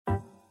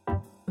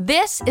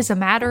This is A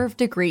Matter of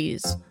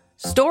Degrees,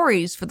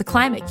 stories for the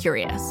climate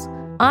curious.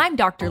 I'm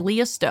Dr.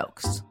 Leah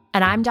Stokes.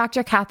 And I'm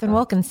Dr. Catherine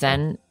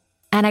Wilkinson.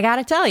 And I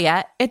gotta tell you,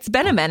 it's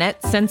been a minute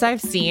since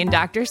I've seen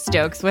Dr.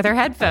 Stokes with her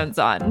headphones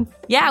on.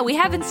 Yeah, we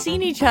haven't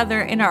seen each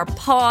other in our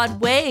pod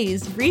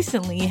ways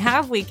recently,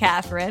 have we,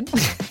 Catherine?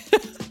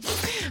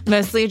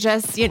 Mostly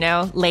just,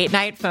 late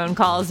night phone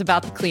calls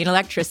about the clean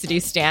electricity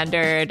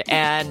standard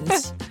and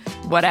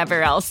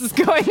whatever else is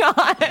going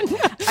on.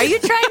 Are you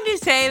trying to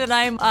say that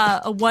I'm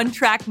a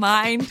one-track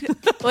mind?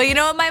 Well, you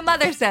know what my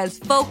mother says?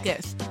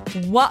 Focus.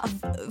 You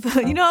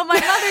know what my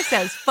mother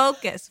says?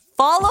 Focus.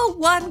 Follow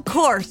one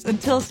course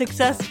until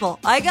successful.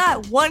 I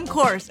got one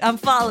course. I'm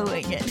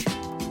following it.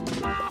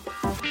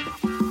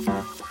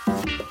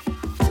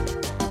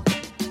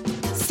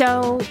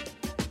 So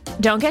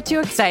don't get too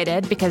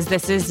excited because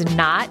this is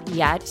not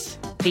yet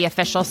the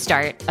official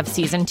start of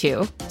season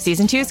 2.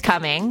 Season 2 is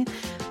coming.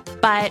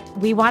 But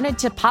we wanted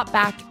to pop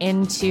back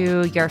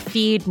into your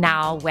feed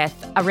now with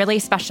a really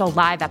special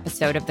live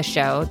episode of the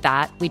show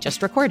that we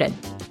just recorded.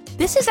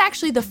 This is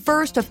actually the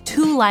first of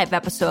 2 live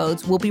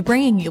episodes we'll be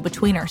bringing you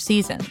between our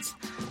seasons.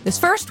 This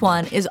first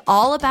one is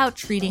all about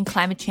treating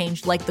climate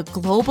change like the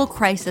global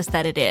crisis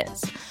that it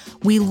is.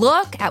 We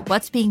look at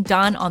what's being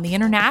done on the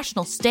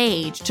international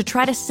stage to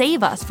try to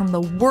save us from the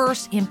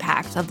worst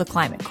impacts of the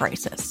climate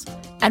crisis.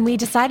 And we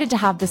decided to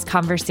have this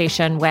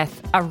conversation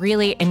with a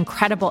really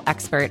incredible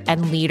expert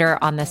and leader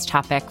on this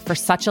topic for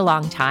such a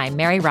long time,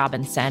 Mary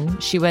Robinson.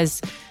 She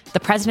was the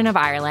president of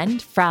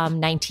Ireland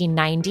from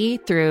 1990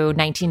 through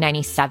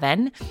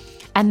 1997.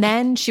 And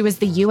then she was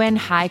the UN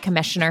High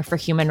Commissioner for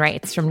Human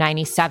Rights from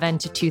 97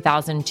 to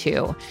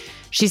 2002.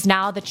 She's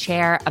now the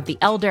chair of the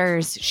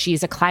Elders.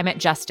 She's a climate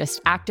justice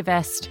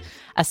activist,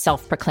 a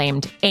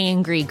self-proclaimed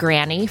angry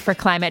granny for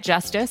climate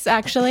justice,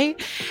 actually.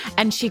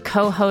 And she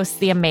co-hosts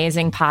the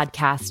amazing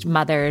podcast,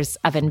 Mothers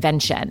of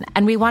Invention.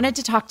 And we wanted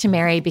to talk to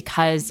Mary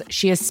because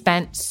she has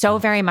spent so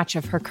very much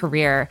of her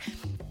career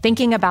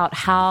thinking about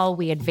how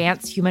we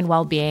advance human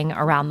well-being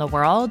around the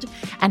world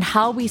and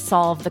how we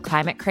solve the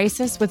climate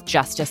crisis with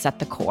justice at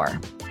the core.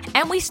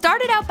 And we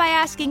started out by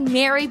asking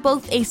Mary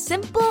both a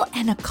simple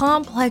and a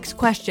complex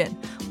question.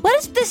 What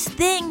is this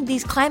thing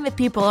these climate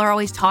people are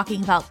always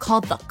talking about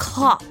called the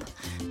COP?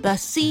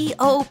 The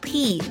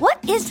COP.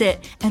 What is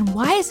it, and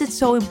why is it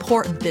so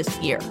important this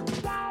year?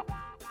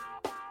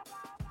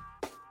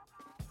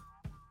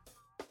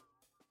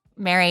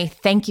 Mary,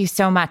 thank you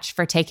so much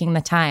for taking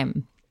the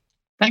time.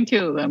 Thank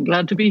you. I'm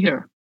glad to be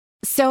here.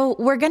 So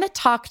we're going to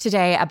talk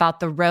today about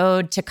the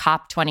road to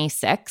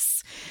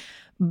COP26,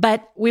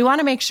 but we want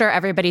to make sure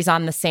everybody's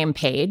on the same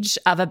page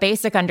of a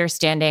basic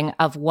understanding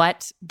of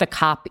what the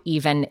COP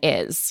even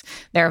is.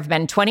 There have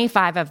been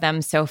 25 of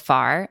them so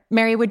far.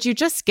 Mary, would you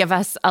just give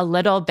us a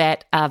little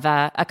bit of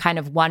a kind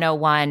of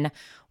 101?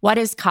 What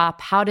is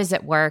COP? How does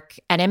it work?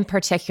 And in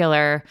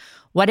particular,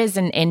 what is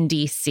an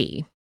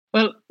NDC?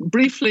 Well,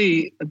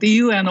 briefly, the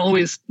UN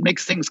always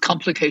makes things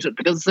complicated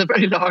because it's a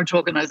very large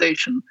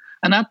organization.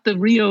 And at the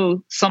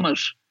Rio Summit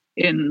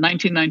in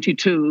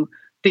 1992,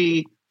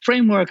 the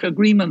framework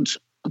agreement,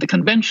 the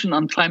Convention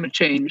on Climate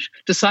Change,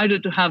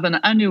 decided to have an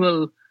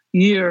annual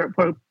year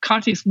where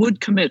parties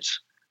would commit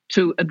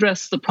to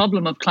address the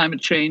problem of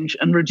climate change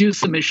and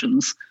reduce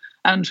emissions.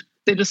 And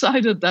they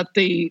decided that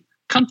the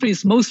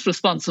countries most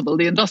responsible,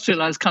 the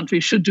industrialized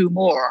countries, should do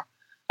more.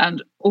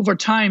 And over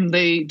time,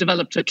 they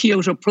developed a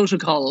Kyoto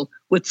Protocol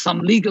with some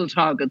legal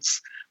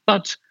targets.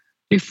 But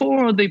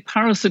before the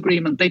Paris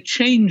Agreement, they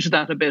changed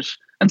that a bit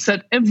and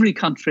said every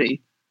country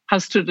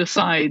has to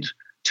decide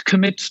to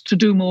commit to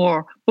do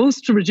more,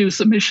 both to reduce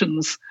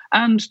emissions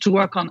and to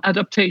work on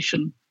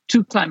adaptation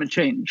to climate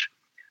change.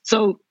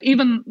 So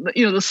even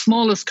the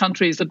smallest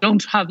countries that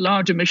don't have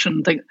large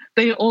emission,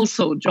 they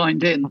also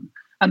joined in.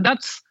 And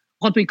that's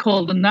what we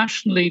call the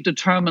nationally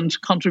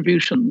determined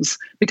contributions,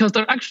 because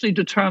they're actually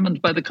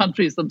determined by the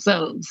countries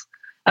themselves.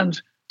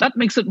 And that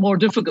makes it more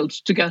difficult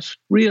to get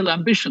real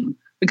ambition,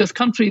 because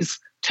countries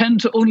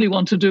tend to only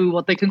want to do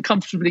what they can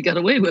comfortably get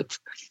away with.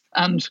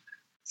 And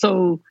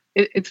so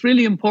it's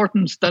really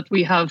important that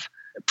we have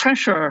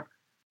pressure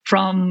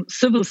from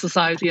civil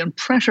society and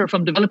pressure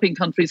from developing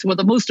countries who are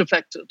the most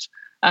affected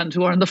and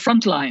who are in the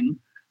front line,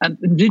 and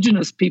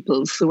indigenous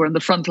peoples who are in the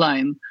front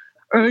line,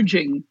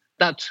 urging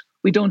that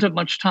we don't have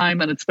much time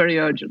and it's very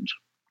urgent.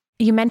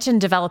 You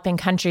mentioned developing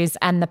countries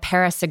and the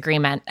Paris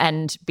Agreement.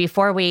 And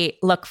before we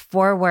look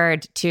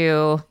forward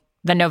to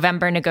the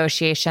November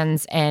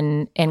negotiations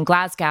in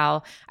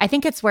Glasgow, I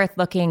think it's worth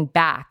looking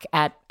back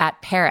at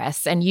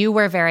Paris. And you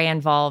were very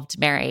involved,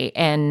 Mary,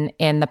 in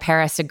the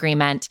Paris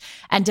Agreement.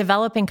 And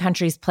developing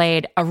countries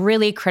played a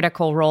really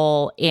critical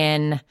role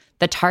in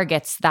the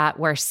targets that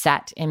were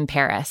set in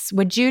Paris.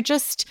 Would you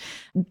just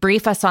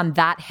brief us on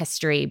that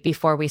history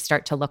before we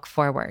start to look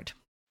forward?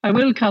 I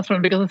will,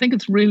 Catherine, because I think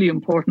it's really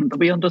important that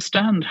we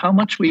understand how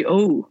much we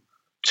owe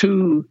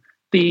to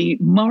the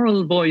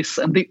moral voice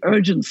and the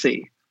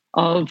urgency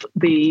of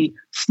the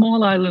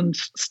small island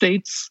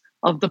states,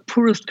 of the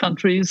poorest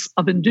countries,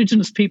 of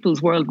indigenous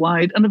peoples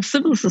worldwide, and of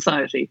civil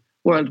society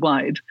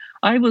worldwide.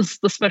 I was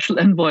the special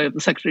envoy of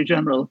the Secretary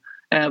General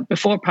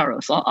before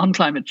Paris on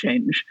climate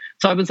change.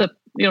 So I was a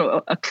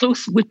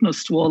close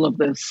witness to all of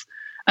this.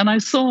 And I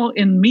saw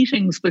in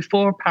meetings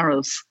before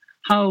Paris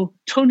how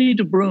Tony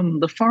de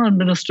Bruyn, the foreign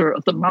minister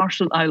of the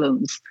Marshall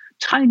Islands,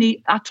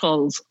 tiny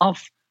atolls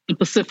off the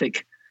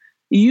Pacific,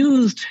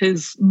 used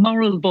his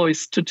moral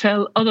voice to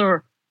tell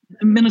other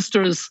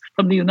ministers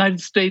from the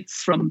United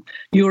States, from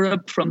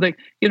Europe,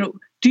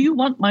 do you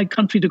want my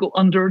country to go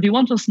under? Do you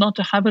want us not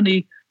to have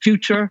any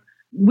future?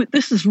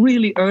 This is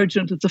really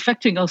urgent. It's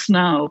affecting us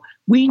now.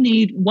 We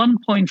need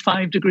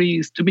 1.5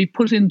 degrees to be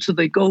put into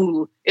the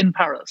goal in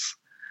Paris.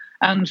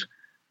 And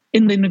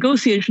in the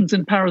negotiations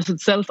in Paris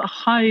itself, a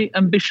high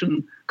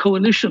ambition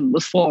coalition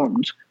was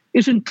formed.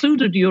 It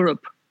included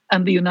Europe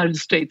and the United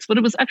States, but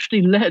it was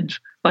actually led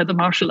by the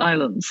Marshall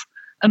Islands.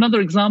 Another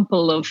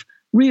example of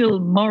real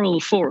moral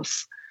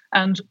force.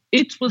 And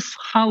it was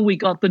how we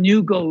got the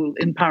new goal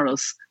in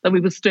Paris, that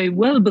we would stay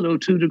well below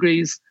 2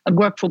 degrees and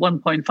work for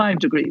 1.5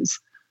 degrees.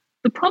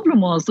 The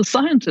problem was the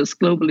scientists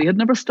globally had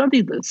never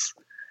studied this.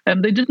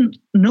 And they didn't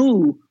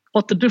know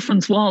what the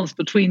difference was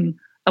between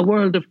a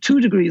world of 2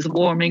 degrees of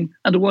warming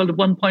and a world of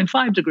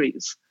 1.5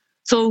 degrees.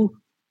 So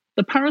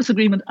the Paris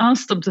Agreement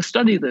asked them to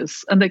study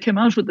this, and they came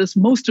out with this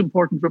most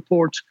important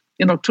report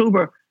in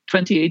October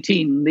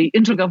 2018, the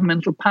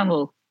Intergovernmental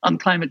Panel on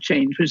Climate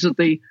Change, which is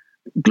the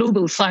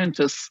global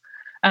scientists.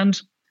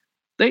 And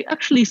they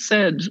actually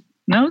said,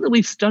 now that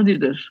we've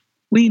studied it,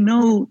 we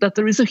know that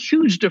there is a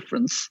huge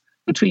difference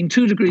between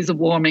 2 degrees of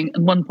warming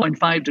and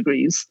 1.5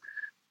 degrees.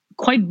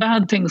 Quite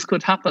bad things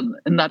could happen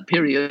in that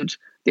period.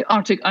 The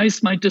Arctic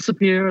ice might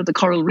disappear, the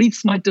coral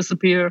reefs might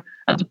disappear,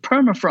 and the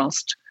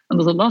permafrost, and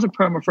there's a lot of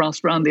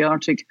permafrost around the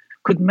Arctic,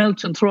 could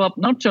melt and throw up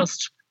not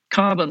just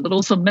carbon, but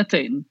also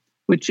methane,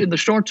 which in the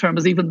short term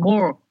is even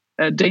more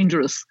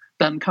dangerous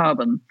than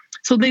carbon.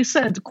 So they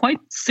said quite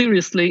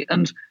seriously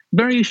and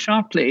very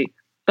sharply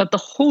that the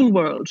whole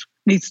world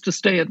needs to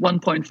stay at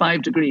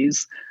 1.5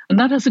 degrees. And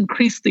that has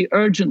increased the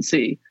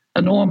urgency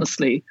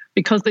enormously,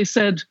 because they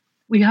said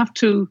we have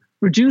to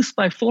reduce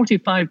by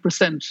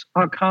 45%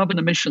 our carbon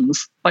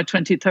emissions by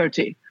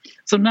 2030.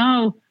 So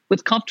now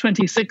with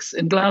COP26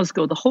 in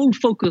Glasgow, the whole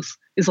focus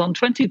is on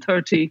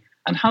 2030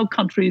 and how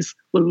countries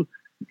will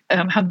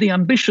have the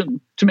ambition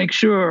to make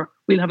sure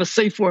we'll have a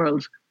safe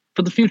world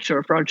for the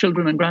future for our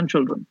children and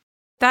grandchildren.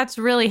 That's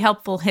really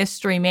helpful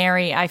history,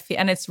 Mary. I feel,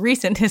 and it's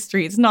recent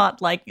history. It's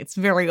not like it's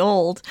very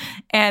old.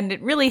 And it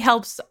really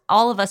helps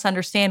all of us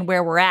understand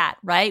where we're at,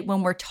 right?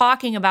 When we're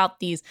talking about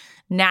these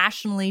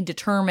nationally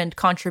determined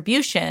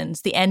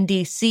contributions, the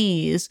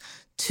NDCs,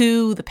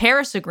 to the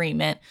Paris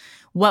Agreement,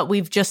 what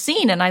we've just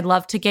seen, and I'd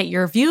love to get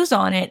your views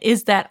on it,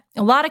 is that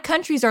a lot of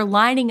countries are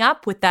lining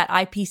up with that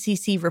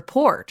IPCC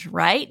report,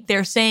 right?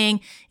 They're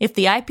saying if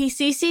the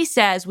IPCC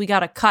says we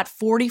got to cut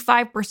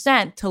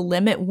 45% to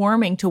limit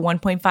warming to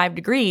 1.5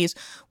 degrees,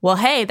 well,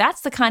 hey, that's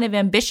the kind of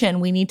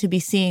ambition we need to be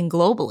seeing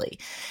globally.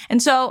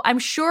 And so I'm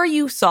sure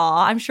you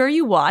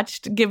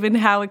watched, given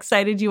how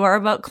excited you are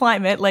about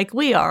climate like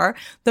we are,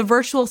 the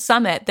virtual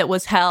summit that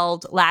was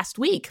held last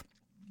week,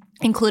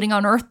 including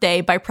on Earth Day,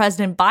 by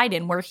President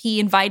Biden, where he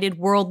invited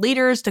world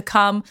leaders to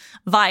come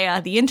via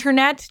the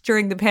internet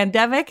during the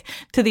pandemic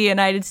to the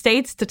United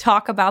States to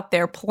talk about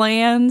their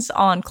plans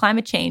on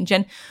climate change.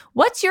 And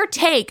what's your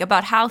take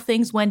about how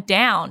things went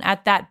down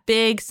at that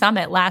big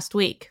summit last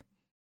week?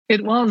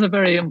 It was a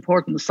very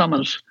important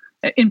summit,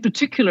 in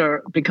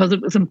particular because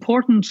it was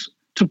important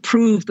to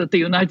prove that the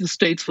United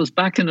States was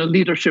back in a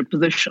leadership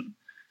position.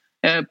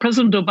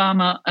 President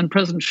Obama and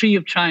President Xi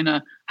of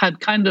China had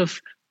kind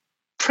of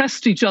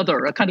pressed each other,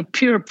 a kind of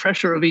peer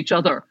pressure of each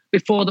other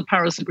before the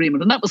Paris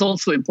Agreement. And that was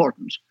also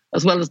important,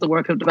 as well as the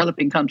work of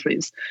developing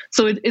countries.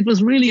 So it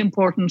was really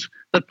important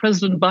that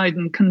President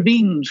Biden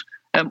convened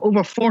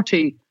over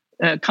 40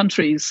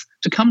 countries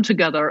to come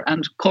together,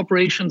 and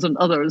corporations and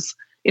others,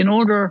 in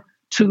order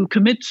to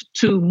commit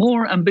to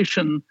more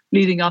ambition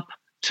leading up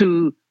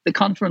to the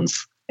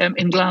conference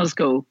in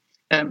Glasgow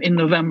in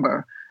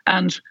November.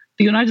 And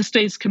the United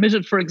States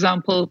committed, for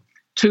example,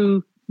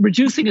 to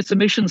reducing its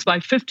emissions by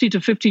 50 to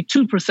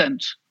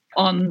 52%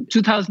 on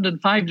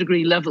 2005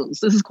 degree levels.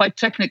 This is quite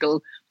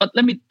technical, but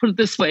let me put it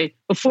this way.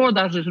 Before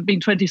that, it had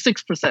been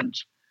 26%.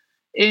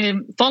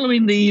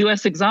 Following the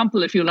US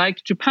example, if you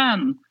like,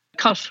 Japan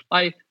cut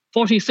by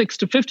 46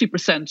 to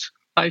 50%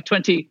 by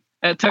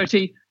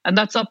 2030, and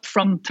that's up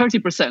from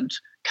 30%.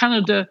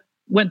 Canada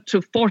went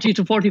to 40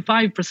 to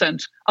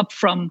 45%, up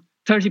from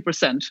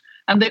 30%.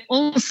 And they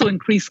also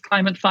increased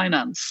climate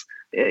finance.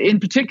 In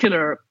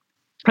particular,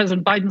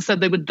 President Biden said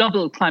they would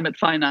double climate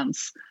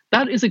finance.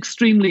 That is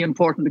extremely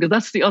important, because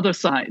that's the other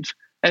side,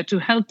 to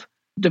help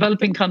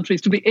developing countries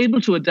to be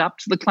able to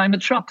adapt to the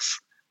climate shocks.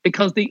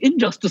 Because the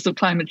injustice of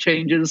climate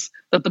change is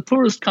that the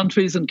poorest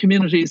countries and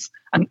communities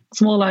and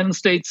small island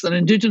states and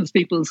indigenous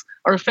peoples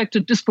are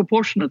affected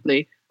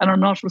disproportionately and are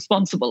not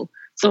responsible.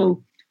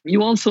 So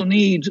you also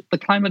need the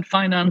climate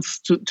finance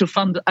to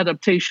fund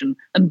adaptation.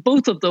 And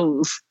both of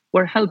those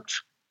were helped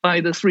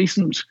by this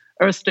recent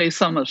Earth Day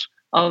summit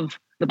of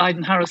the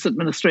Biden-Harris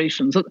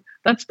administration. So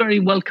that's very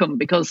welcome,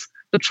 because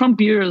the Trump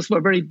years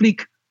were very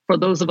bleak for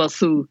those of us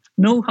who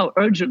know how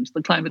urgent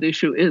the climate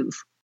issue is.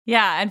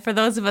 Yeah, and for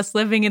those of us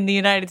living in the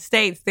United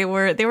States, they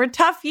were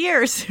tough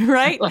years,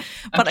 right? But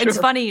sure. It's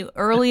funny,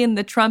 early in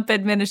the Trump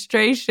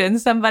administration,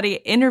 somebody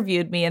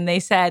interviewed me and they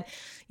said,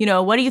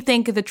 what do you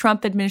think the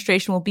Trump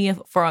administration will be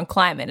for on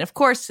climate? And of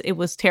course, it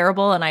was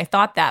terrible, and I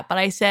thought that. But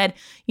I said,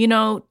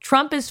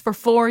 Trump is for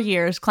 4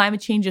 years, climate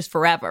change is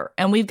forever.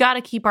 And we've got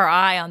to keep our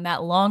eye on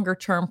that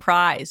longer-term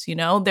prize.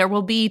 There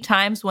will be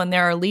times when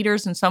there are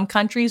leaders in some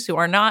countries who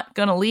are not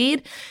going to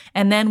lead.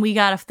 And then we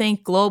got to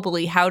think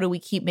globally, how do we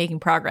keep making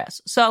progress?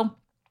 So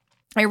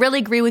I really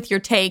agree with your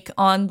take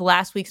on the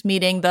last week's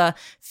meeting, the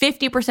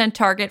 50%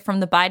 target from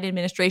the Biden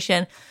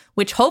administration,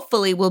 which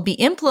hopefully will be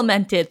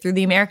implemented through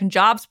the American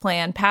Jobs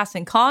Plan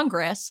passing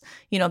Congress.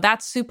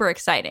 That's super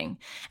exciting.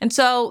 And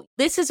so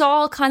this is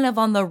all kind of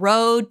on the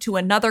road to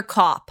another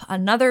COP,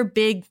 another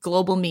big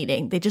global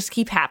meeting. They just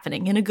keep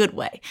happening in a good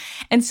way.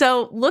 And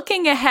so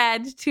looking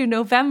ahead to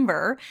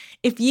November,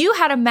 if you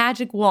had a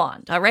magic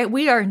wand, all right,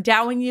 we are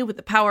endowing you with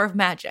the power of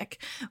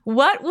magic.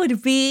 What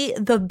would be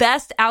the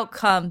best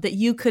outcome that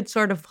you could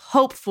sort of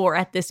hope for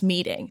at this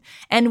meeting?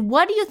 And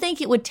what do you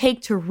think it would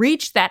take to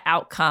reach that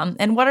outcome?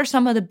 And what are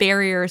some of the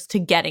barriers to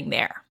getting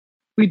there?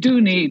 We do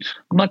need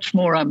much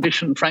more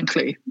ambition,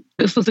 frankly.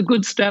 This was a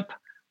good step.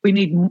 We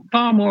need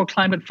far more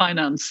climate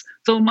finance.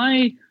 So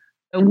my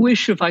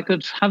wish, if I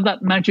could have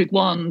that magic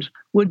wand,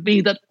 would be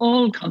that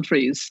all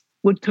countries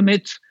would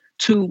commit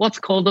to what's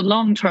called a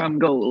long-term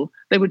goal.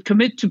 They would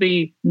commit to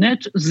be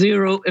net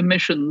zero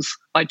emissions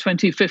by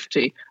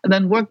 2050, and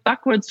then work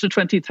backwards to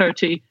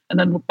 2030, and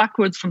then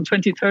backwards from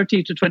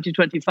 2030 to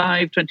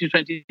 2025,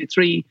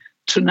 2023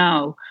 to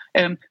now,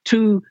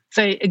 to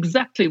say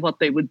exactly what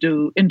they would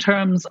do in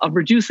terms of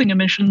reducing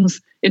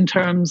emissions, in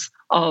terms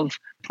of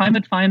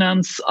climate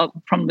finance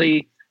from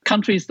the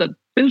countries that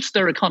built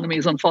their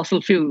economies on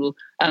fossil fuel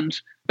and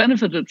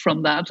benefited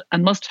from that,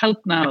 and must help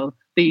now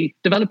the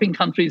developing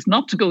countries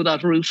not to go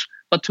that route,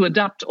 but to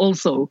adapt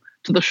also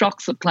to the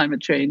shocks of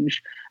climate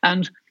change.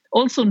 And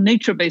also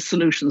nature-based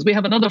solutions. We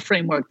have another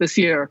framework this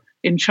year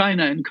in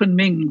China, in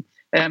Kunming,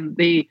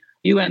 the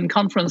UN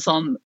conference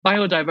on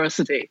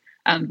biodiversity.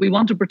 And we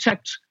want to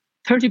protect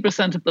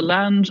 30% of the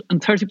land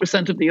and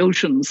 30% of the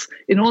oceans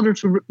in order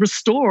to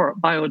restore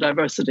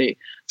biodiversity.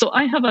 So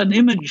I have an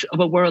image of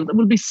a world that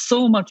will be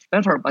so much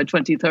better by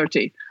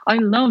 2030. I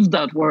love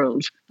that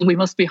world that we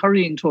must be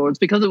hurrying towards,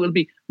 because it will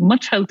be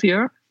much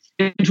healthier.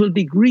 It will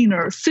be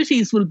greener.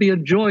 Cities will be a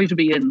joy to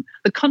be in.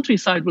 The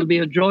countryside will be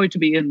a joy to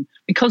be in,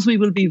 because we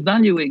will be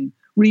valuing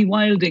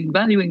rewilding,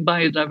 valuing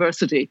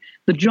biodiversity.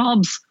 The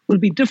jobs will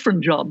be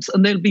different jobs,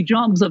 and there'll be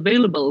jobs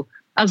available.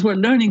 As we're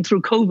learning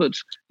through COVID,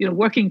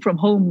 working from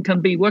home can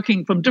be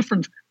working from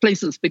different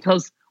places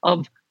because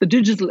of the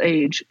digital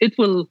age. It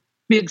will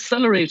be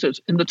accelerated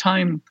in the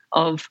time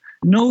of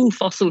no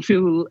fossil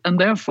fuel, and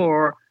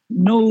therefore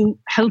no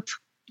health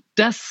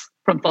deaths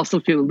from fossil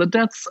fuel. The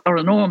deaths are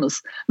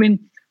enormous. I mean,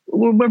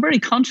 we're very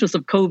conscious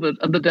of COVID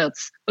and the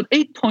deaths, but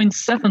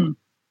 8.7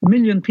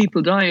 million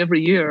people die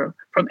every year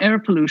from air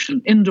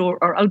pollution, indoor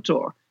or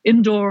outdoor.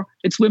 Indoor,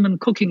 it's women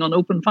cooking on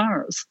open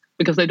fires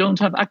because they don't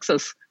have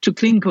access to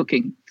clean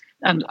cooking.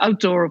 And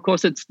outdoor, of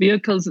course, it's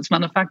vehicles, it's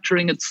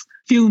manufacturing, it's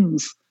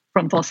fumes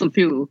from fossil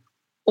fuel.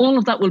 All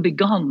of that will be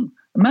gone.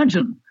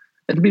 Imagine,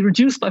 it'll be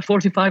reduced by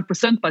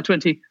 45% by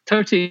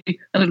 2030,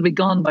 and it'll be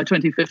gone by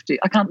 2050.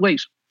 I can't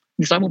wait.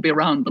 Because I won't be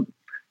around, but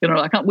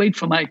I can't wait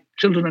for my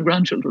children and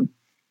grandchildren.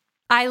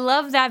 I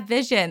love that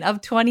vision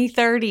of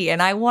 2030,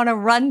 and I want to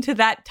run to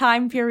that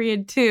time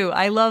period too.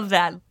 I love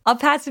that. I'll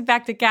pass it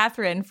back to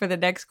Catherine for the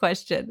next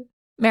question.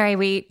 Mary,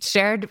 we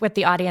shared with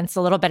the audience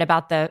a little bit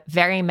about the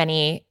very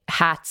many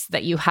hats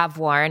that you have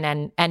worn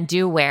and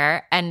do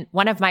wear. And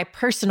one of my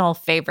personal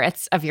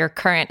favorites of your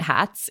current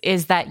hats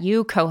is that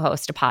you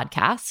co-host a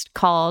podcast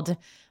called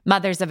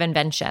Mothers of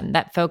Invention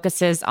that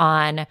focuses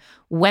on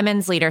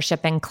women's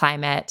leadership in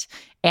climate.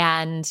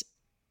 And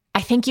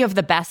I think you have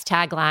the best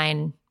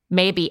tagline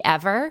maybe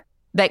ever,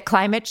 that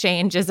climate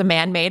change is a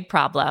man-made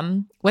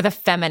problem with a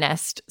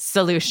feminist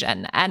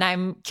solution. And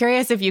I'm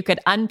curious if you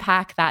could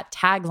unpack that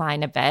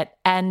tagline a bit.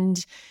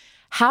 And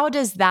how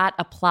does that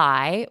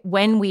apply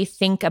when we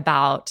think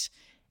about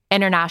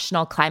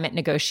international climate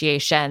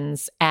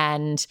negotiations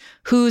and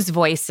whose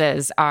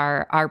voices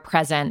are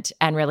present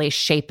and really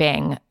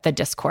shaping the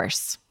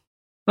discourse?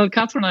 Well,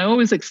 Catherine, I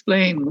always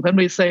explain when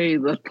we say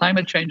that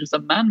climate change is a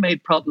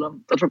man-made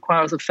problem that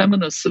requires a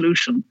feminist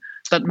solution,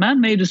 that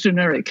man-made is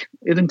generic.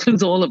 It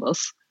includes all of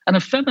us. And a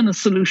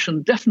feminist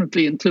solution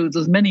definitely includes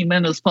as many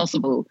men as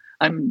possible.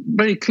 I'm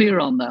very clear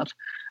on that.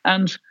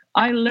 And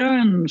I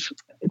learned,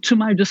 to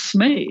my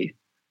dismay,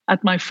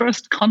 at my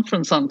first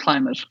conference on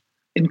climate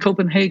in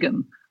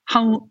Copenhagen,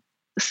 how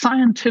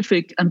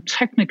scientific and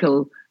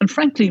technical and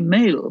frankly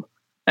male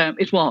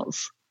it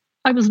was.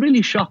 I was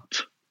really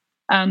shocked.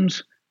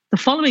 And the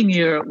following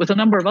year, with a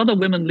number of other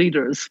women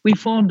leaders, we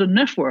formed a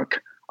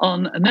network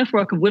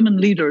of women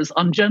leaders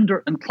on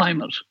gender and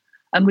climate.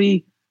 And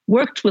we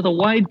worked with a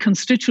wide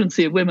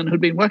constituency of women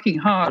who'd been working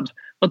hard,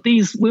 but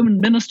these women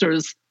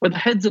ministers were the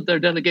heads of their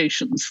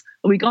delegations.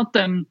 We got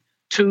them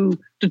to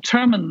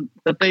determine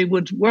that they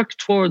would work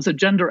towards a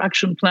gender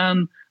action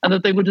plan and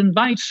that they would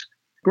invite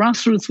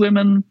grassroots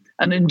women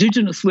and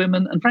indigenous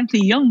women and frankly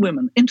young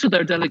women into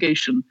their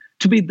delegation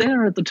to be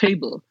there at the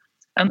table.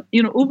 And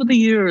over the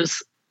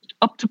years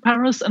up to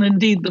Paris and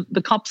indeed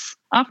the COPs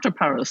after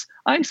Paris,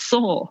 I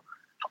saw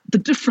the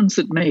difference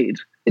it made.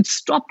 It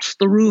stopped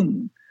the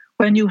room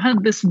when you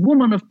had this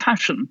woman of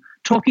passion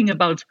talking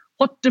about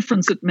what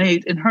difference it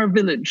made in her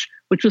village,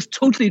 which was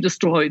totally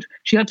destroyed.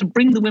 She had to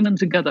bring the women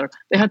together.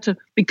 They had to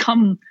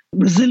become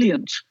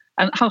resilient,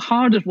 and how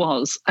hard it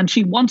was. And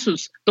she wanted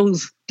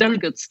those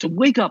delegates to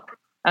wake up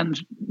and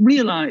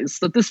realize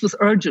that this was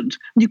urgent.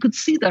 And you could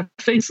see their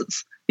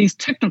faces, these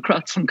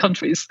technocrats from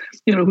countries,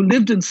 who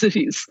lived in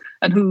cities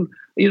and who,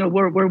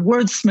 were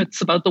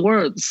wordsmiths about the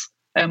words,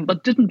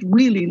 but didn't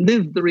really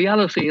live the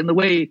reality in the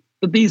way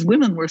that these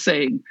women were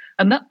saying.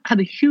 And that had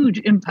a huge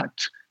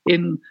impact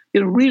in,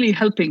 really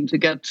helping to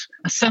get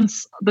a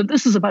sense that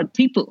this is about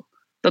people,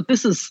 that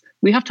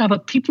we have to have a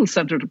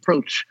people-centered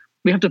approach.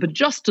 We have to have a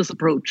justice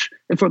approach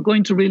if we're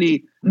going to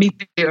really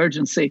meet the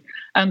urgency.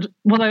 And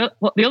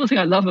the other thing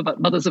I love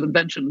about Mothers of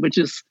Invention, which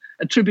is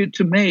a tribute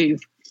to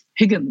Maeve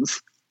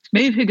Higgins.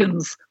 Maeve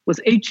Higgins was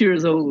 8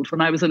 years old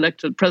when I was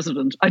elected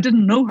president. I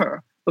didn't know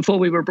her before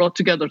we were brought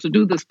together to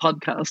do this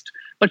podcast,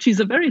 but she's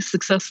a very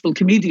successful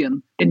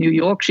comedian in New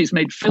York. She's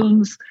made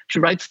films. She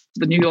writes for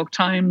the New York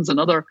Times and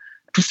other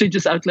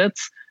prestigious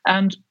outlets.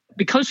 And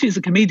because she's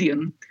a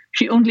comedian,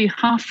 she only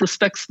half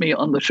respects me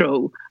on the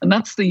show, and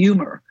that's the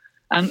humor.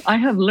 And I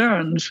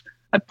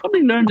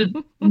probably learned it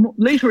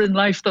later in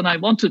life than I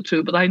wanted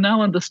to, but I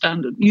now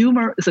understand it.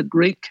 Humor is a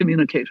great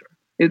communicator.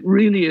 It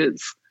really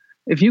is.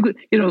 If you could,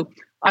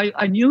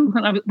 I knew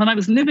when I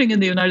was living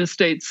in the United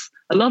States,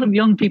 a lot of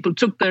young people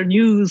took their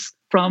news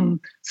from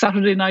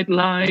Saturday Night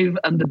Live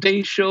and the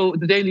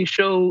Daily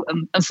Show,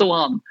 and so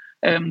on.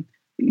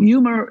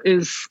 Humor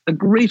is a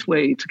great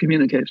way to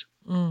communicate.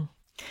 Mm.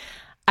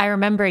 I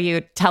remember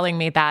you telling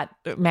me that,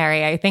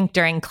 Mary, I think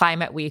during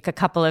Climate Week a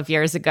couple of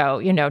years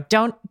ago,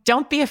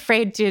 don't be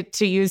afraid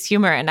to use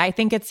humor. And I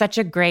think it is such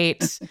a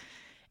great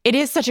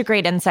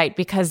insight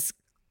because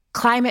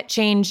climate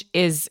change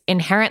is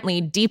inherently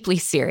deeply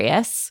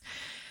serious.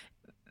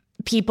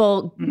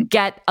 People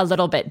get a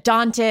little bit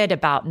daunted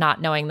about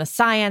not knowing the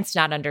science,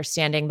 not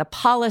understanding the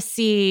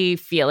policy,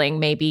 feeling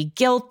maybe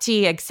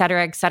guilty, et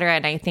cetera, et cetera.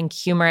 And I think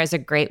humor is a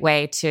great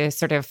way to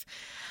sort of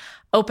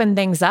open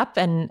things up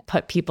and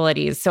put people at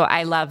ease. So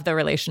I love the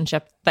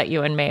relationship that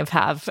you and Maeve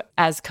have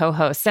as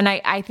co-hosts. And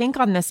I think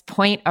on this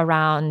point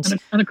around...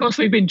 And of course,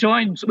 we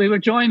were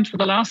joined for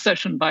the last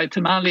session by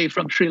Tamali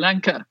from Sri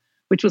Lanka,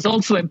 which was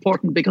also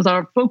important because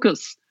our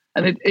focus,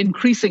 and it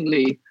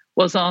increasingly,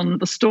 was on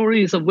the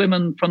stories of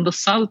women from the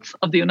south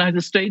of the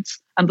United States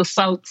and the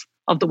south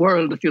of the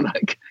world, if you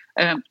like.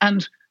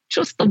 And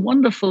just the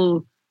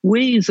wonderful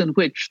ways in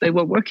which they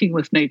were working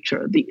with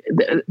nature,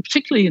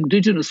 particularly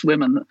Indigenous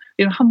women,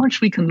 how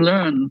much we can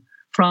learn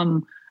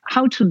from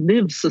how to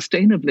live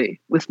sustainably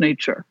with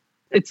nature.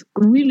 It's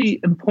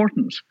really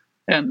important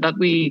that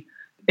we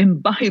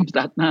imbibe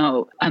that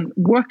now and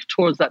work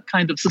towards that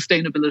kind of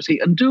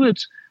sustainability and do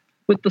it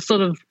with the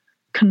sort of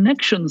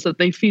connections that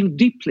they feel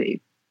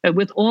deeply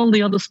with all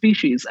the other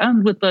species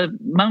and with the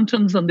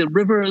mountains and the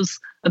rivers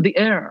and the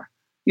air.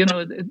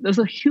 There's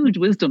a huge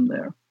wisdom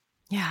there.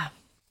 Yeah.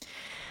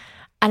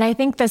 And I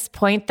think this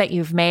point that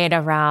you've made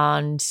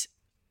around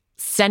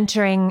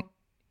centering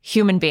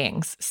human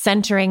beings,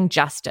 centering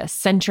justice,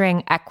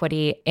 centering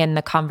equity in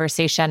the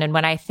conversation. And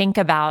when I think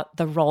about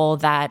the role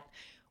that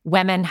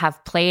women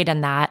have played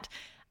in that,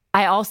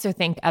 I also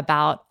think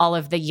about all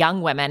of the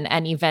young women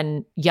and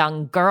even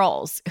young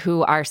girls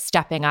who are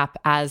stepping up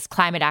as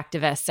climate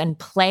activists and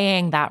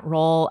playing that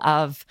role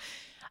of,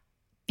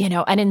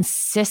 an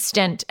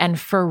insistent and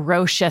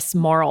ferocious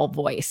moral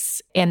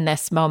voice in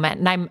this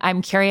moment. And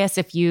I'm curious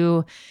if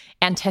you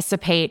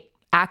anticipate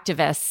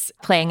activists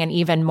playing an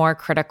even more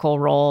critical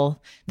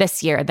role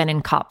this year than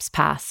in COPs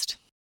past.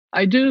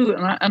 I do.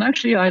 And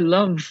actually, I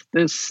love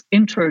this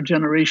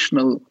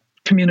intergenerational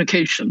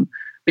communication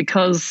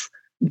because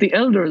the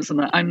elders,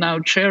 and I'm now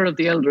chair of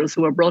the elders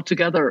who were brought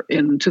together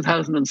in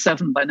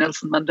 2007 by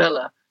Nelson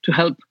Mandela to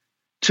help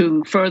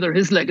to further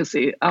his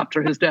legacy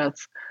after his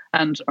death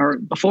or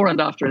before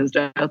and after his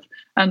death.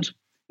 And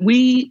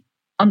we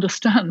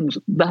understand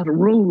that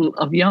role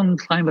of young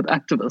climate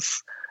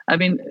activists. I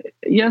mean,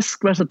 yes,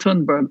 Greta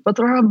Thunberg, but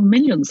there are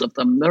millions of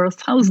them. There are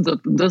thousands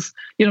of them.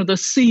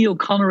 There's C.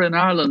 O'Connor in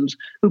Ireland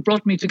who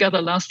brought me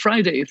together last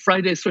Friday,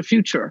 Fridays for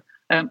Future,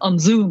 on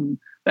Zoom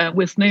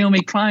with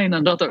Naomi Klein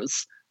and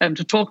others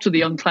to talk to the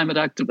young climate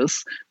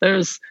activists.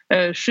 There's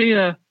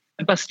Shea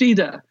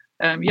Bastida,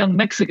 young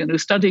Mexican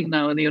who's studying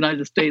now in the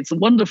United States, a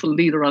wonderful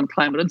leader on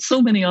climate, and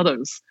so many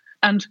others.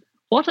 And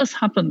what has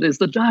happened is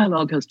the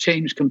dialogue has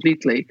changed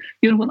completely.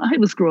 When I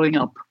was growing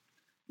up,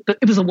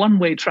 it was a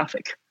one-way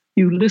traffic.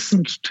 You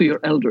listened to your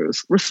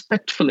elders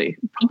respectfully,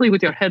 probably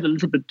with your head a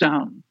little bit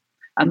down.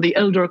 and the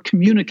elder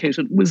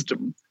communicated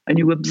wisdom and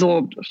you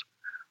absorbed it.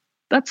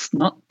 That's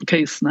not the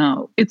case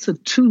now. It's a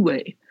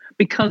two-way,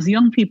 because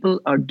young people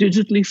are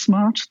digitally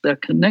smart, they're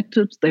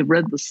connected, they've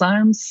read the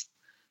science,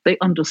 they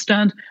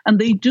understand, and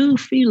they do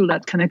feel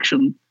that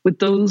connection with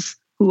those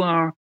who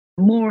are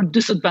more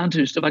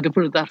disadvantaged, if I could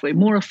put it that way,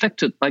 more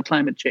affected by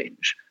climate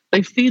change.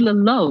 They feel a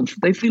love,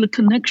 they feel a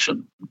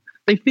connection.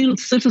 They feel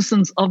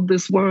citizens of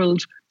this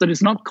world that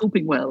is not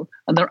coping well,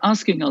 and they're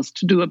asking us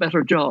to do a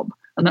better job.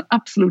 And they're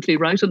absolutely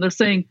right. And they're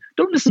saying,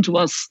 don't listen to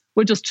us,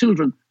 we're just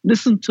children.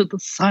 Listen to the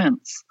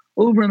science.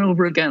 Over and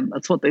over again,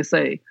 that's what they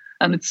say.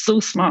 And it's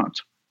so smart.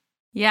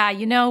 Yeah,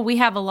 we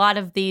have a lot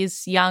of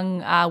these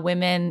young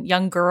women,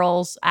 young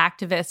girls,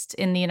 activists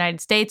in the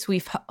United States.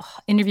 We've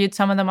interviewed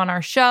some of them on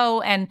our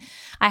show. And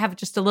I have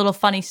just a little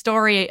funny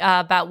story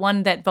about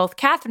one that both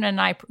Catherine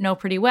and I know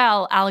pretty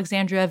well,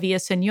 Alexandria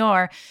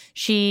Villaseñor.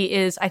 She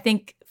is, I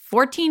think,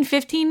 14,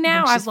 15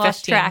 now. I've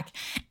lost 15. track.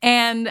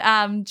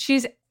 And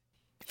she's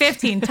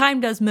 15.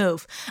 Time does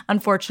move,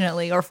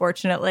 unfortunately or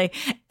fortunately.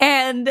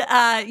 And,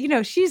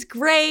 she's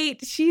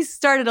great. She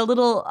started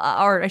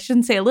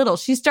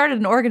she started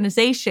an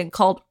organization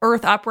called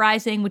Earth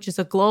Uprising, which is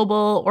a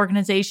global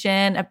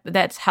organization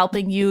that's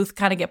helping youth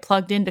kind of get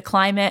plugged into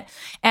climate.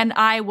 And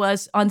I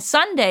was on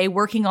Sunday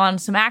working on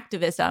some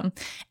activism,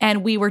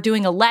 and we were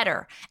doing a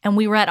letter, and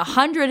we were at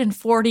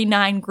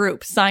 149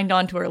 groups signed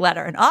on to her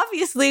letter. And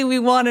obviously we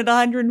wanted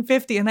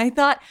 150. And I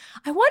thought,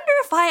 I wonder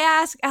if I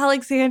ask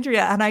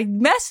Alexandria, and I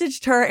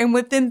messaged her, and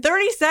within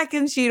 30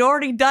 seconds, she'd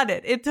already done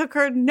it. It took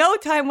her no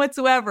time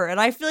whatsoever. And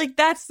I feel like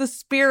that's the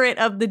spirit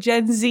of the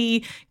Gen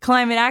Z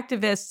climate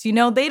activists.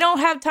 They don't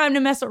have time to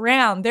mess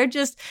around. They're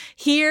just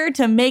here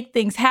to make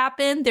things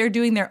happen. They're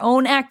doing their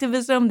own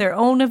activism, their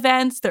own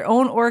events, their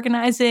own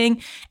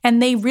organizing.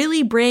 And they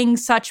really bring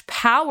such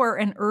power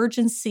and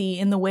urgency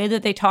in the way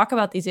that they talk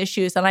about these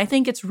issues. And I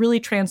think it's really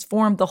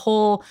transformed the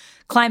whole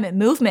climate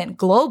movement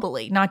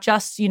globally, not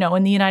just,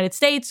 in the United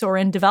States or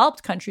in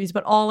developed countries,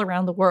 but all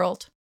around the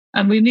world.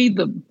 And we need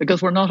them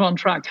because we're not on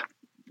track.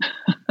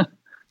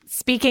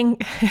 Speaking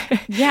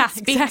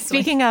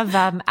of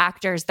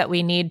actors that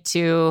we need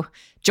to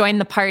join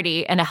the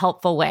party in a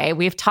helpful way,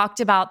 we've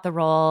talked about the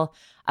role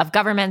of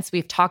governments,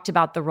 we've talked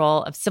about the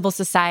role of civil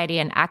society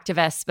and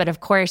activists, but of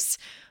course,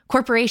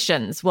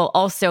 corporations will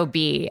also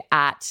be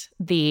at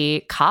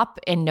the COP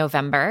in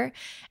November.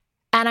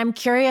 And I'm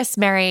curious,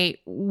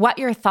 Mary, what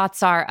your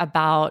thoughts are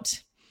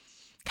about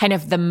kind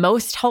of the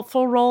most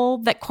helpful role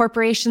that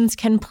corporations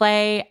can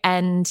play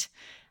and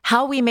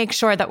how we make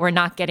sure that we're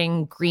not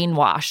getting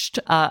greenwashed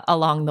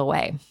along the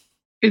way.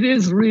 It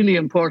is really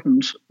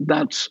important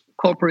that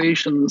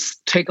corporations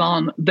take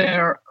on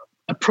their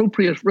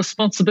appropriate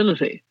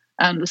responsibility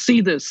and see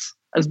this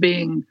as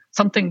being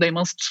something they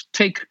must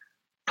take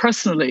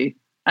personally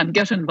and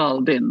get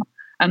involved in.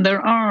 And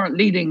there are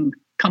leading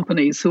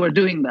companies who are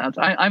doing that.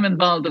 I'm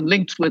involved and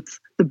linked with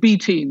the B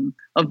team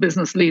of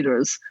business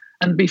leaders.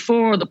 And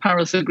before the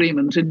Paris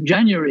Agreement in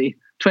January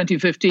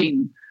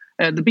 2015,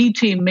 the B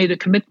team made a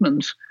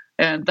commitment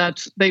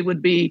that they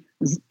would be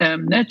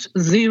net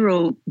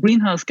zero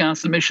greenhouse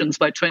gas emissions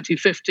by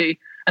 2050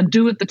 and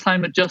do it the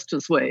climate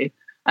justice way.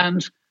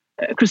 And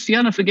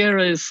Christiana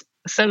Figueres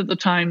said at the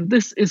time,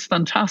 this is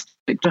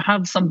fantastic to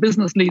have some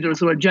business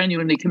leaders who are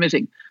genuinely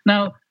committing.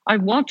 Now,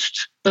 I've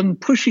watched them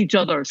push each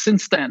other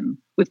since then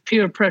with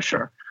peer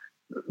pressure.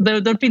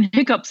 There have been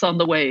hiccups on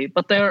the way,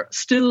 but they're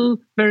still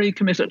very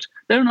committed.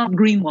 They're not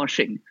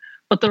greenwashing,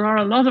 but there are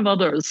a lot of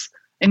others,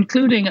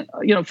 including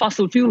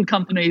fossil fuel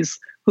companies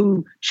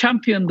who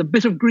champion the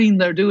bit of green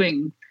they're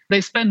doing.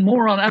 They spend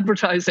more on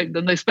advertising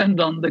than they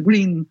spend on the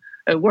green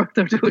work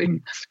they're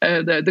doing,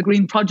 the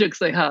green projects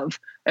they have.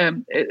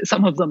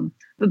 Some of them.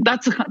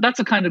 That's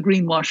a kind of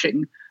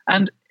greenwashing.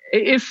 And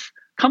if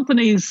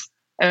companies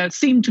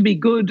seem to be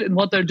good in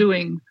what they're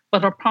doing,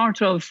 but are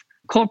part of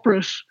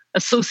corporate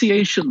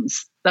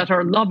associations that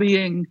are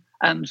lobbying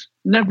and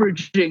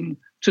leveraging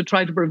to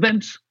try to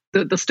prevent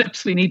the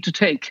steps we need to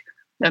take,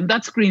 and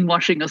that's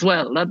greenwashing as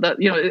well.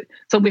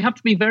 So we have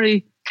to be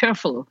very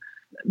careful.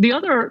 The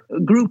other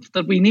group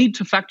that we need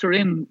to factor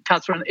in,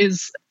 Catherine,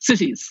 is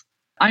cities.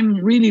 I'm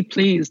really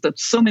pleased that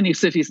so many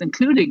cities,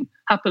 including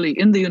happily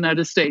in the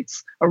United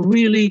States, are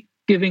really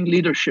giving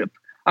leadership,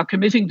 are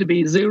committing to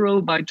be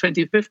zero by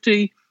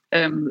 2050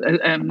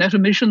 net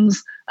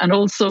emissions, and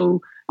also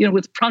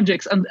with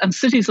projects, and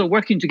cities are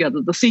working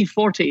together, the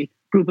C40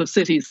 group of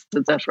cities,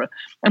 etc.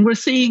 And we're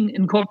seeing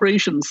in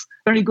corporations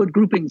very good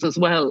groupings as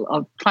well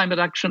of climate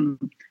action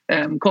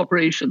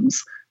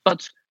corporations.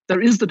 But there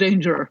is the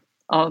danger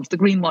of the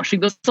greenwashing.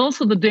 There's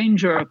also the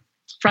danger,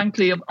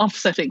 frankly, of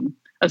offsetting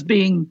as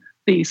being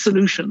the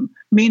solution,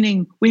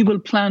 meaning we will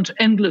plant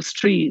endless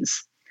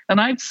trees. And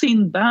I've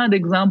seen bad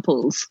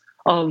examples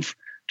of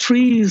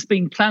trees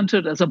being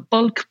planted as a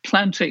bulk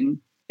planting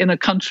in a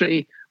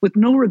country with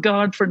no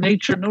regard for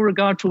nature, no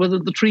regard for whether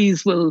the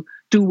trees will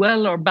do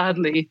well or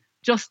badly,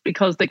 just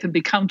because they can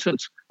be counted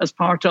as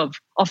part of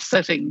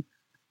offsetting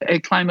a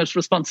climate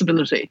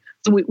responsibility.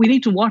 So we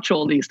need to watch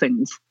all these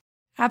things.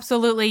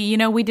 Absolutely. You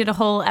know, we did a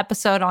whole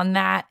episode on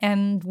that,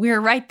 and we're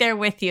right there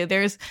with you.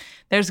 There's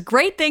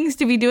great things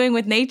to be doing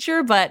with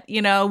nature, but,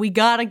 you know, we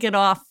got to get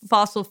off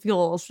fossil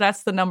fuels.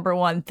 That's the number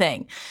one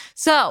thing.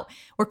 So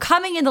we're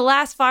coming in the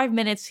last 5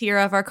 minutes here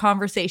of our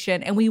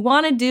conversation, and we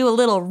want to do a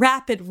little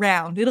rapid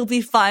round. It'll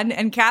be fun,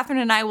 and Catherine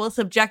and I will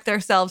subject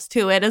ourselves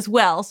to it as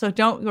well. So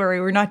don't worry,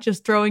 we're not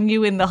just throwing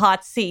you in the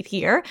hot seat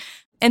here.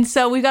 And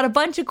so we've got a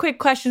bunch of quick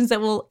questions that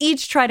we'll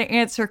each try to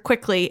answer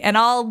quickly, and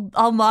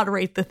I'll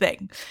moderate the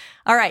thing.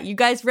 All right, you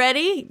guys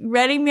ready?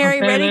 Ready, Mary?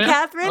 Okay, ready,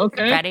 Catherine?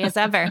 Okay. Ready as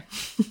ever.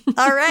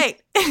 All right.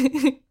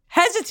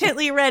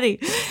 Hesitantly ready.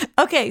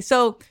 Okay,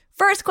 so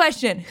first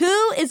question.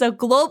 Who is a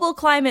global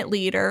climate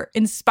leader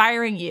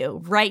inspiring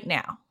you right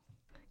now?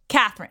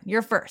 Catherine,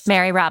 you're first.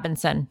 Mary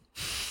Robinson.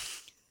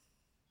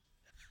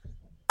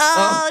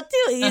 Oh,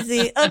 too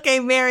easy. Okay,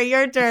 Mary,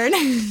 your turn.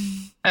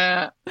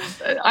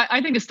 I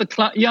think it's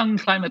the young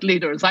climate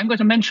leaders. I'm going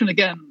to mention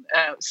again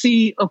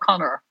C.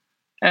 O'Connor.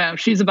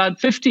 She's about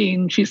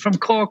 15. She's from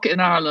Cork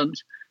in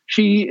Ireland.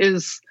 She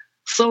is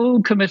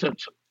so committed.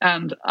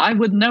 And I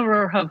would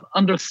never have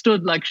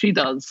understood like she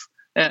does,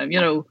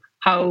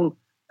 how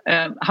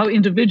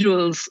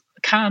individuals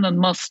can and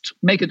must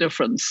make a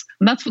difference.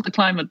 And that's what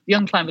the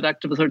young climate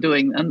activists are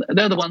doing. And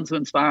they're the ones who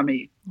inspire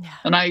me. Yeah.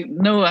 And I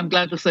know, I'm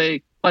glad to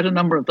say, quite a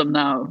number of them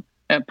now,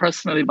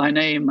 personally by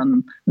name,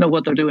 and know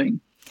what they're doing.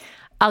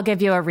 I'll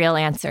give you a real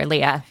answer,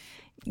 Leah.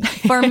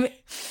 For me,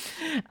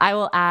 I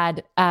will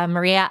add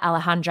Maria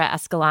Alejandra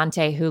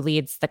Escalante, who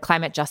leads the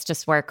climate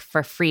justice work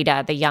for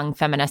Frida, the Young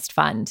Feminist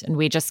Fund. And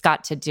we just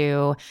got to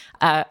do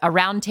a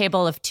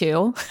roundtable of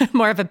two,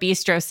 more of a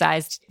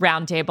bistro-sized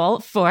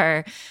roundtable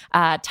for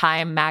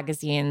Time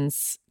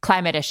Magazine's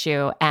climate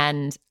issue.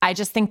 And I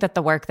just think that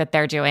the work that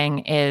they're doing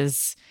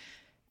is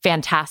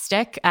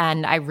fantastic.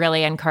 And I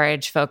really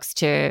encourage folks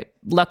to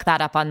look that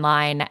up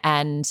online.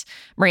 And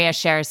Maria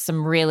shares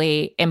some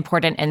really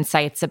important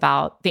insights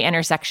about the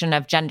intersection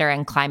of gender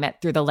and climate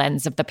through the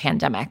lens of the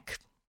pandemic.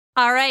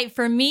 All right.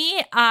 For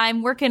me,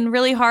 I'm working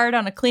really hard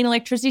on a clean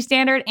electricity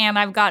standard, and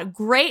I've got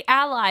great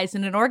allies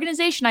in an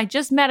organization I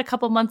just met a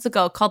couple months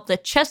ago called the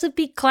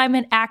Chesapeake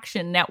Climate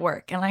Action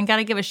Network. And I got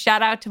to give a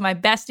shout out to my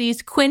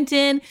besties,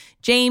 Quentin,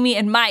 Jamie,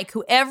 and Mike,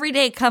 who every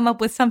day come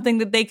up with something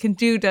that they can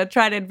do to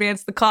try to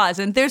advance the cause.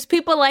 And there's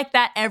people like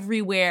that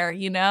everywhere,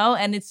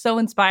 and it's so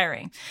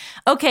inspiring.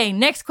 Okay,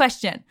 next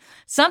question.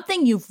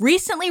 Something you've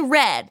recently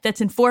read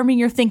that's informing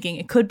your thinking.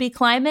 It could be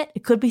climate.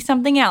 It could be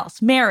something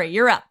else. Mary,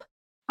 you're up.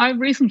 I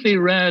recently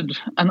read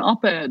an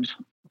op-ed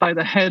by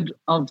the head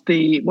of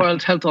the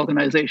World Health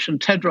Organization,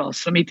 Tedros,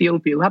 from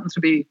Ethiopia, who happens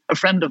to be a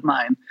friend of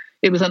mine.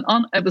 It was an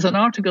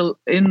article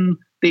in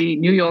the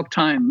New York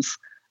Times,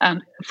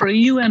 and for a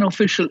UN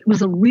official, it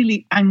was a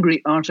really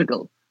angry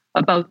article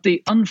about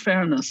the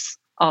unfairness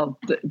of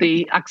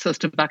the access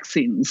to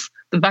vaccines,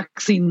 the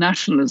vaccine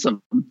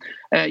nationalism.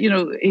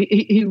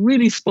 He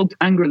really spoke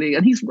angrily,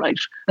 and he's right.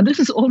 And this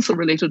is also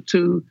related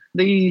to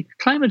the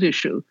climate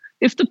issue.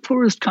 If the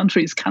poorest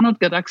countries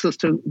cannot get access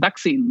to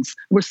vaccines,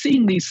 we're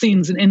seeing these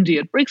scenes in India.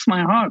 It breaks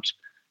my heart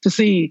to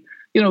see,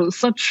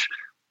 such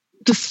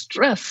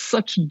distress,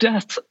 such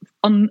death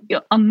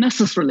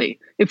unnecessarily,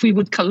 if we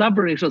would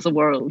collaborate as a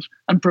world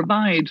and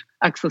provide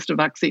access to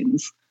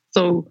vaccines.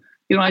 So,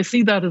 I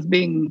see that as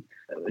being,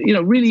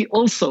 really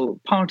also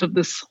part of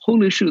this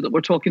whole issue that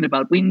we're talking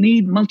about. We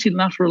need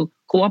multilateral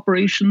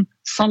cooperation,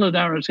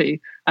 solidarity,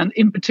 and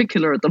in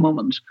particular at the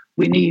moment,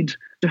 we need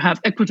to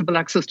have equitable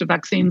access to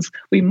vaccines.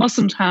 We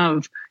mustn't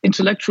have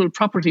intellectual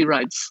property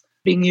rights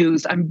being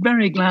used. I'm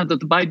very glad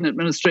that the Biden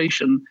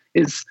administration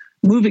is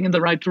moving in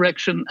the right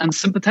direction and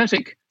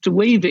sympathetic to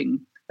waiving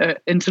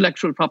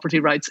intellectual property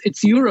rights.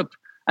 It's Europe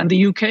and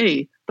the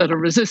UK that are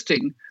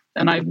resisting.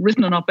 And I've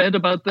written an op-ed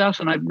about that,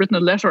 and I've written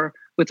a letter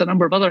with a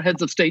number of other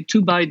heads of state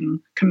to Biden,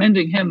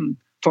 commending him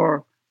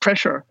for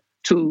pressure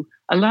to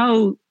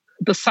allow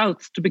the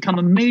South to become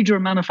a major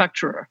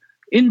manufacturer.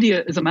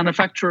 India is a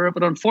manufacturer,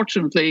 but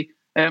unfortunately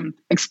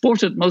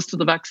exported most of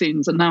the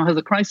vaccines and now has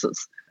a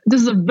crisis.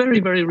 This is a very,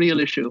 very real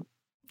issue.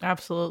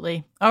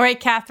 Absolutely. All right,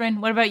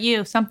 Catherine, what about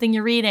you? Something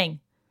you're reading?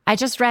 I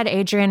just read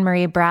Adrienne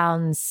Marie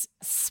Brown's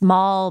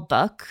small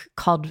book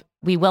called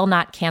We Will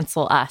Not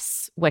Cancel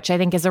Us, which I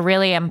think is a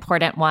really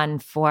important one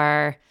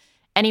for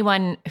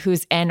anyone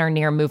who's in or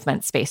near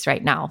movement space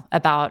right now,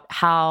 about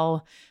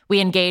how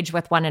we engage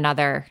with one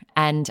another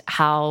and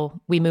how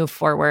we move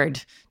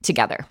forward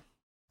together.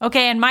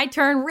 Okay, and my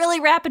turn, really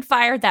rapid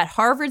fire, that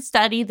Harvard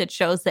study that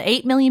shows that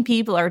 8 million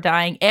people are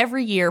dying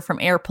every year from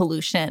air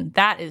pollution.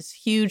 That is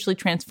hugely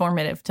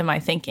transformative to my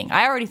thinking.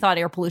 I already thought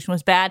air pollution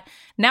was bad.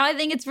 Now I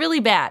think it's really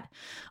bad.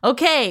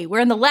 Okay, we're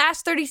in the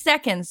last 30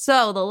 seconds.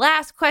 So the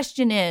last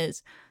question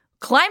is,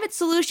 climate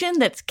solution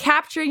that's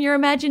capturing your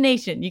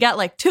imagination. You got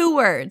like 2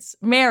 words.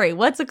 Mary,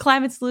 what's a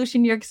climate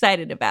solution you're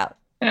excited about?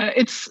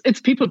 It's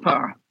people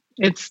power.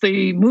 It's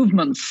the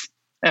movements,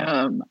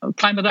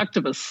 climate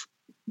activists.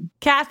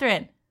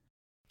 Catherine.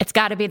 It's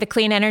got to be the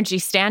clean energy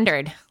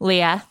standard,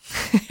 Leah.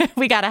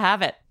 We got to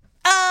have it.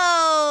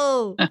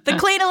 Oh, the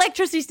clean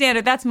electricity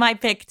standard. That's my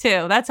pick,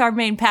 too. That's our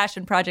main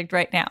passion project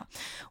right now.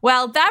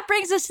 Well, that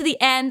brings us to the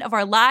end of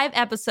our live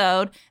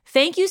episode.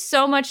 Thank you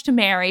so much to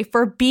Mary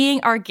for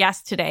being our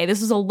guest today.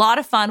 This was a lot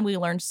of fun. We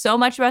learned so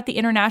much about the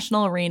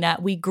international arena.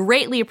 We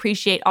greatly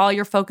appreciate all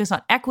your focus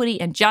on equity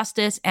and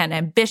justice and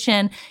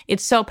ambition.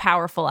 It's so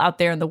powerful out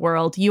there in the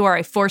world. You are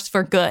a force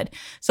for good.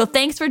 So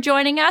thanks for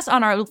joining us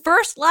on our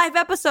first live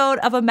episode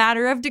of A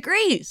Matter of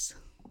Degrees.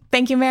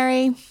 Thank you,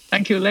 Mary.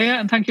 Thank you, Leah,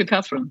 and thank you,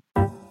 Catherine.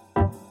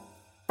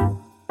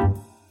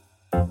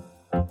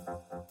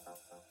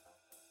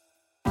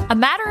 A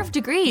Matter of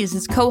Degrees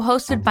is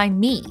co-hosted by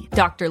me,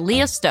 Dr.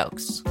 Leah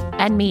Stokes.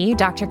 And me,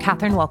 Dr.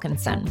 Catherine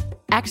Wilkinson.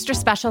 Extra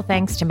special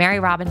thanks to Mary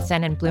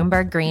Robinson and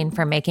Bloomberg Green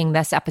for making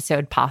this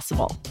episode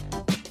possible.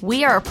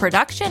 We are a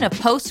production of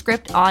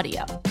Postscript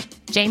Audio.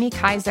 Jamie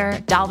Kaiser,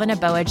 Dalvin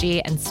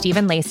Aboaji, and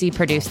Stephen Lacey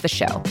produced the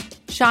show.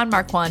 Sean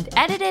Marquand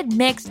edited,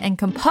 mixed, and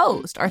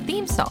composed our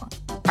theme song.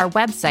 Our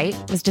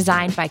website was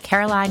designed by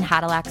Caroline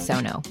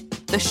Hadalac-Sono.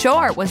 The show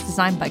art was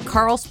designed by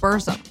Carl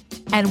Spurzum.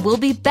 And we'll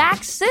be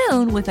back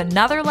soon with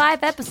another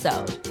live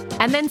episode.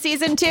 And then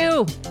season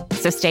 2.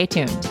 So stay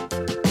tuned.